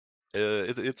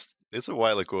It's a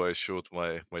while ago. I showed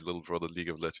my little brother League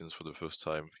of Legends for the first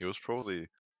time. He was probably, I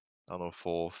don't know,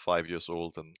 4, 5 years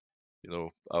old, and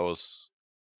I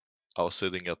was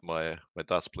sitting at my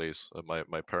dad's place.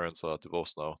 My parents are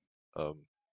divorced now, um,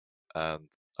 and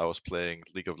I was playing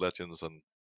League of Legends, and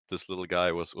this little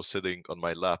guy was sitting on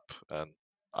my lap, and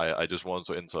I just wanted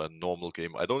to enter a normal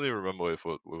game. I don't even remember if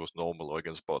it was normal or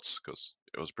against bots, because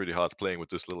it was pretty hard playing with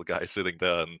this little guy sitting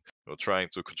there and trying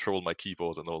to control my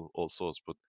keyboard and all sorts.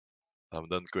 But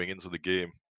then going into the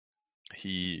game,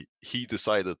 he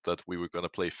decided that we were gonna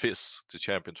play Fizz, the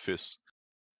champion Fizz,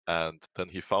 and then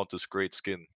he found this great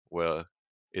skin where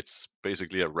it's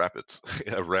basically a rabbit,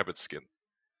 a rabbit skin.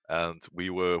 And we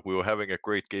were having a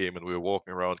great game, and we were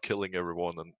walking around killing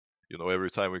everyone, and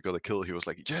every time we got a kill, he was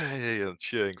like, "Yay!" and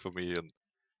cheering for me. And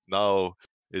now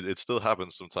it still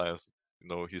happens sometimes.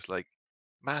 He's like,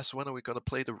 "Mass, when are we gonna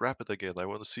play the rabbit again? I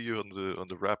want to see you on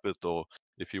the rabbit." Or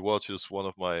if he watches one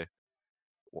of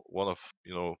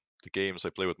the games I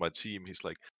play with my team, he's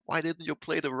like, "Why didn't you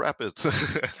play the rabbit?"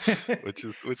 which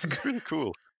It's a is pretty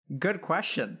cool. good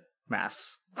question,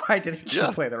 Mass. Why didn't you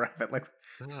Yeah, play the rabbit? Like,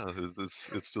 yeah,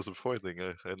 it's disappointing.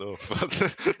 I know, but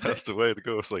d- that's the way it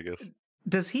goes, I guess.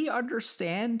 does he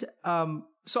understand?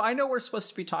 So I know we're supposed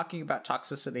to be talking about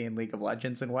toxicity in League of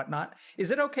Legends and whatnot.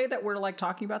 Is it okay that we're like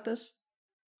talking about this?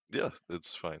 Yeah,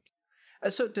 it's fine.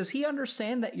 So does he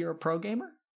understand that you're a pro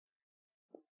gamer?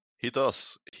 He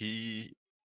does.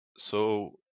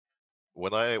 So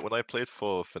when I played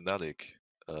for Fnatic,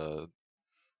 uh,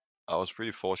 I was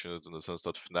pretty fortunate in the sense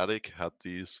that Fnatic had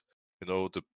these,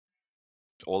 the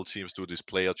all teams do these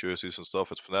player jerseys and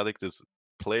stuff. At Fnatic, there's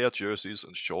player jerseys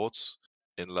and shorts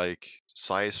in like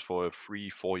size for a 3,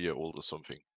 4 year old or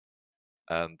something.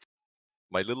 And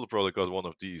my little brother got one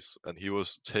of these, and he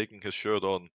was taking his shirt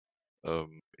on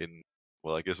in,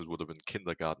 well, I guess it would have been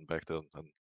kindergarten back then.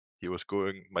 And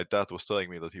my dad was telling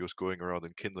me that he was going around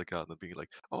in kindergarten and being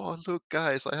like, "Oh, look,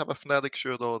 guys, I have a Fnatic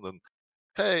shirt on, and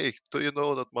hey, do you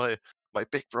know that my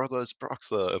big brother is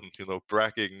Broxah?" And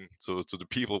bragging to the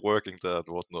people working there and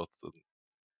whatnot. And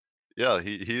yeah,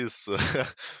 he's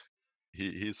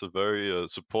he's a very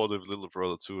supportive little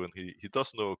brother too, and he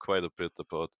does know quite a bit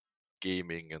about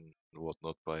gaming and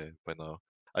whatnot by now.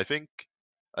 I think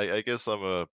I guess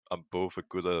I'm both a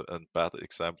good and bad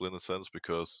example in a sense,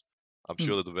 because I'm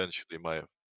Hmm. sure that eventually my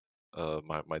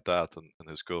dad and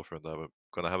his girlfriend are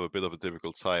gonna have a bit of a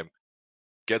difficult time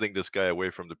getting this guy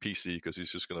away from the PC, because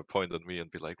he's just gonna point at me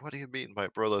and be like, "What do you mean my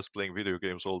brother's playing video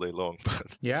games all day long?"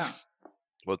 But Yeah.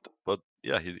 but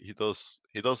yeah, he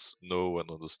does know and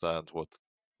understand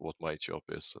what my job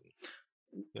is. And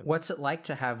yeah, What's it like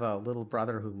to have a little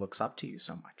brother who looks up to you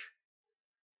so much?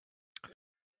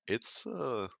 it's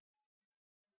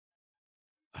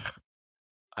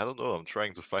I don't know. I'm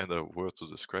trying to find a word to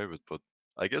describe it, but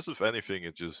I guess if anything,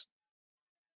 it's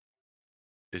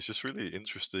just really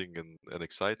interesting and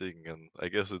exciting. And I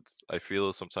guess I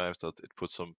feel sometimes that it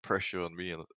puts some pressure on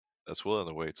me, and as well, in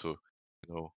a way, to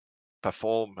you know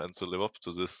perform and to live up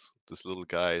to this little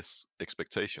guy's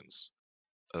expectations.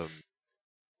 Um,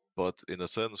 but in a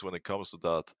sense, when it comes to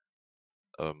that,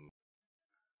 um,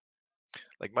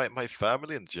 like my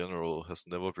family in general has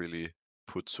never really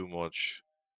put too much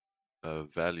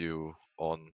value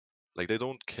on, like, they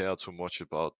don't care too much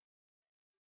about.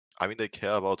 I mean, they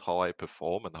care about how I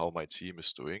perform and how my team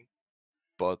is doing,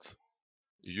 but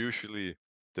usually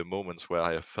the moments where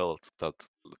I have felt that,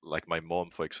 like my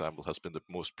mom, for example, has been the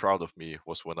most proud of me,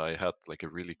 was when I had like a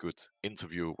really good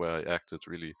interview where I acted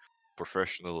really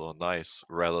professional or nice,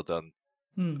 rather than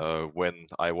Hmm. when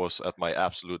I was at my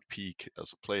absolute peak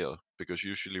as a player. Because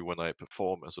usually when I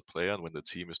perform as a player and when the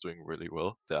team is doing really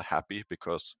well, they're happy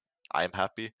because I'm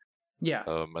happy. Yeah.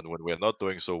 And when we're not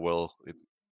doing so well,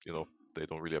 you know, they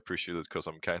don't really appreciate it because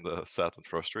I'm kind of sad and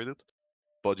frustrated.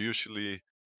 But usually,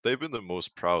 they've been the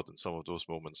most proud in some of those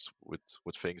moments with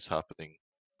things happening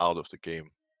out of the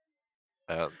game.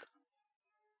 And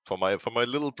for my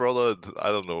little brother, I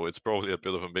don't know. It's probably a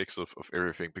bit of a mix of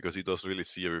everything, because he doesn't really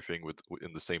see everything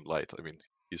in the same light. I mean,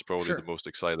 he's probably the Sure. most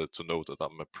excited to know that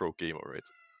I'm a pro gamer, right?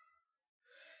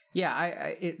 Yeah.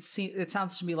 It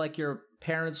sounds to me like your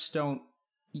parents don't.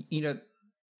 You know,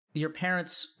 your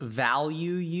parents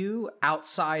value you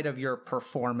outside of your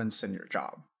performance in your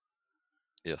job,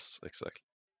 Yes, exactly.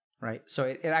 right? So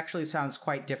it actually sounds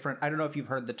quite different. I don't know if you've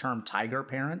heard the term tiger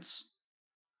parents.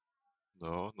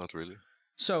 No, not really.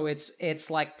 So it's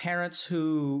like parents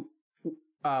who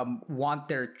want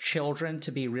their children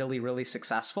to be really really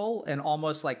successful and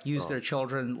almost like use Oh, their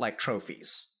children like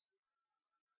trophies.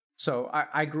 So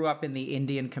I grew up in the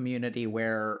Indian community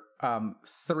where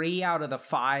 3 out of the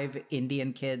 5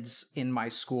 Indian kids in my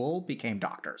school became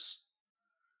doctors.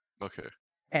 Okay.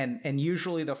 And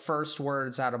usually the first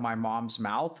words out of my mom's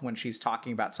mouth when she's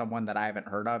talking about someone that I haven't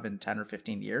heard of in 10 or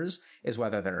 15 years is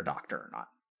whether they're a doctor or not.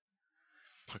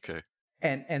 Okay.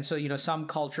 And so, some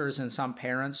cultures and some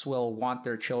parents will want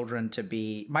their children to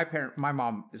be, my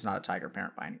mom is not a tiger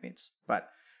parent by any means, but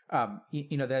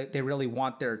they really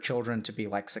want their children to be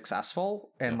like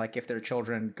successful. And Yeah. like if their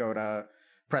children go to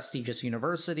prestigious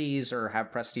universities or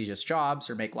have prestigious jobs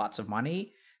or make lots of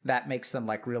money, that makes them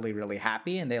like really, really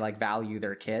happy, and they like value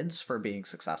their kids for being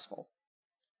successful.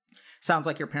 Sounds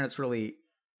like your parents really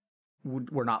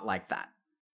were not like that,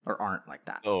 or aren't like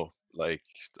that. No, like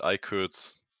I could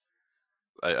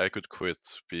I could quit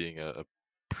being a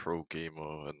pro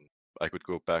gamer, and I could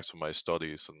go back to my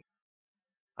studies, and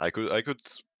I could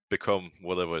become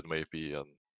whatever it may be. And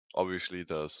obviously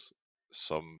there's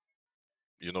some,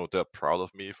 they're proud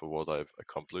of me for what I've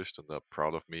accomplished, and they're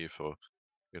proud of me for,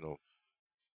 you know,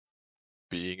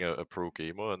 being a pro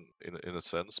gamer, and in a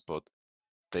sense, but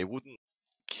they wouldn't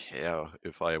care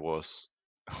if I was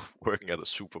working at a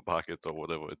supermarket or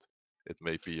whatever it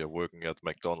may be, or working at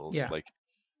McDonald's. Yeah. Like,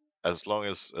 as long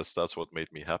as that's what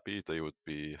made me happy, they would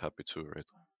be happy too,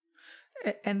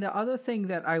 right? And the other thing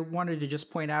that I wanted to just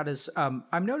point out is I'm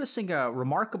noticing a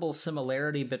remarkable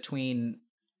similarity between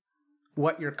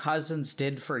what your cousins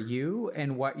did for you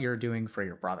and what you're doing for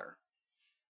your brother.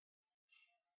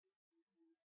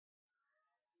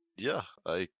 Yeah,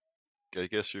 I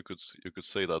guess you could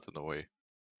say that in a way.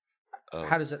 How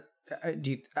Um, does it?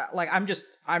 Do you like?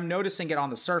 I'm noticing it on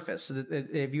the surface.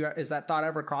 Have you? Is that thought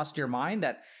ever crossed your mind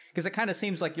that? Because it kind of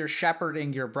seems like you're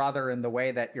shepherding your brother in the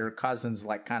way that your cousins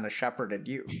like kind of shepherded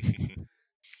you.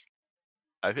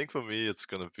 I think for me it's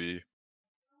gonna be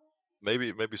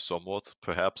maybe somewhat,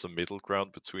 perhaps a middle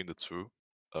ground between the two.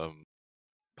 Um,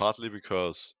 Partly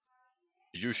because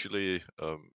usually,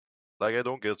 like I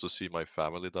don't get to see my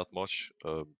family that much,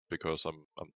 because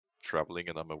I'm traveling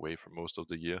and I'm away for most of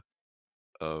the year.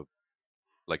 Uh,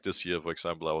 like this year, for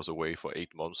example, I was away for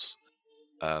 8 months,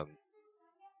 and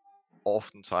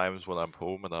oftentimes when I'm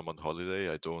home and I'm on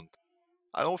holiday, I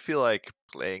don't feel like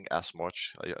playing as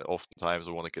much. Oftentimes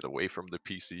I want to get away from the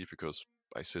PC because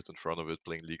I sit in front of it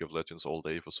playing League of Legends all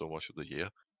day for so much of the year.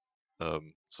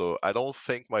 So I don't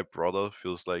think my brother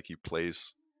feels like he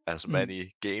plays as Mm.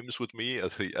 many games with me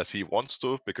as he wants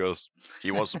to, because he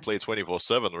wants to play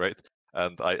 24/7, right?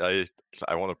 And I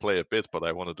want to play a bit, but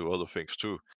I want to do other things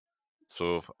too.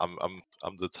 So I'm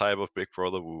the type of big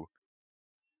brother who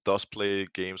does play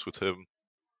games with him,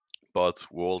 but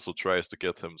who also tries to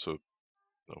get him to,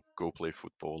 go play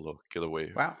football or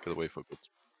Wow, get away for a bit.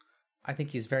 I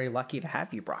think he's very lucky to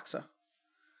have you, Broxah.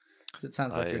 It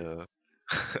sounds like I you're.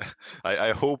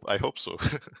 I hope so.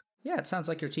 Yeah, it sounds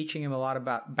like you're teaching him a lot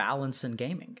about balance in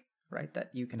gaming, right?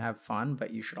 That you can have fun,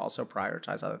 but you should also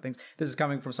prioritize other things. This is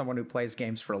coming from someone who plays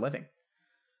games for a living.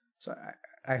 So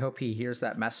I hope he hears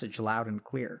that message loud and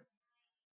clear.